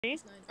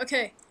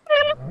Okay,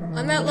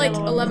 I'm at like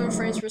 11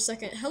 frames per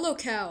second. Hello,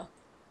 cow.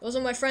 Those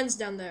are my friends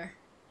down there.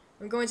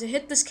 I'm going to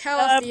hit this cow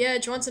off the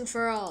edge once and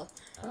for all.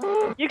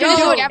 You Go! can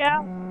do it,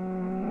 cow.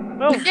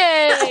 Oh.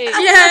 Yay!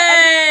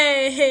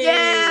 Yay!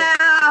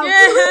 Yeah!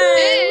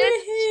 Yay!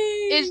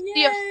 This is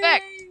the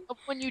effect of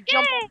when you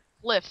jump off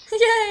a cliff.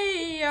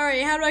 Yay!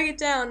 Alright, how do I get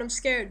down? I'm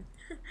scared.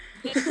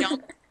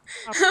 Jump.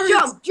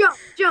 Jump, jump,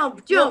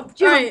 jump, jump,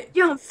 jump, Alright,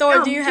 jump. Thor,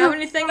 jump, do you have jump.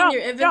 anything in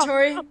your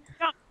inventory?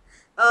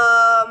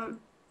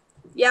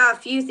 Yeah, a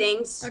few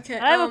things. Okay,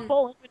 I have a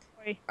full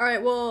inventory.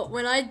 Alright, well,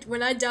 when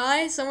I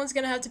die, someone's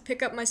gonna have to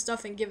pick up my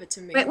stuff and give it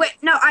to me. Wait,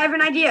 no, I have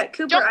an idea.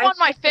 Cooper, Jump on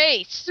my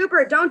face.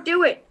 Cooper, don't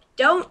do it.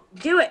 Don't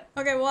do it.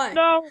 Okay, why?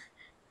 No.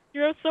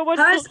 You have so much.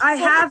 Because I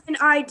have an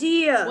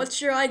idea. What's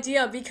your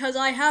idea? Because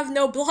I have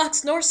no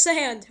blocks nor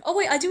sand. Oh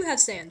wait, I do have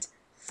sand.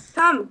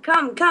 Come,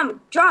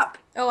 drop.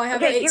 Oh, I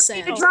have Okay, 8 you're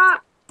sand. to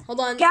drop. Hold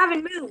on.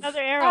 Gavin, move. Another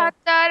arrow.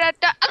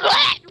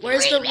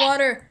 Where's the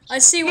water? I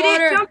see Get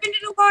water. it, jump into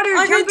the water.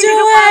 I can jump do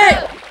into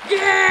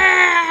it!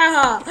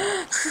 Yeah!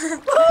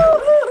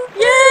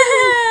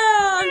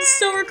 Yeah! I'm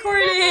still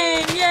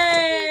recording!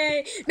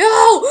 Yay!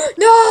 No!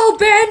 No!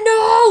 Ben,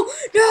 no!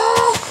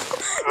 No!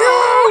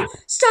 No!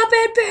 Stop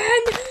it,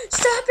 Ben!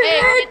 Stop Hey,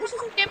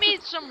 it! give me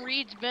some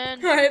reeds, Ben.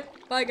 Alright,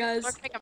 bye guys. Let's make a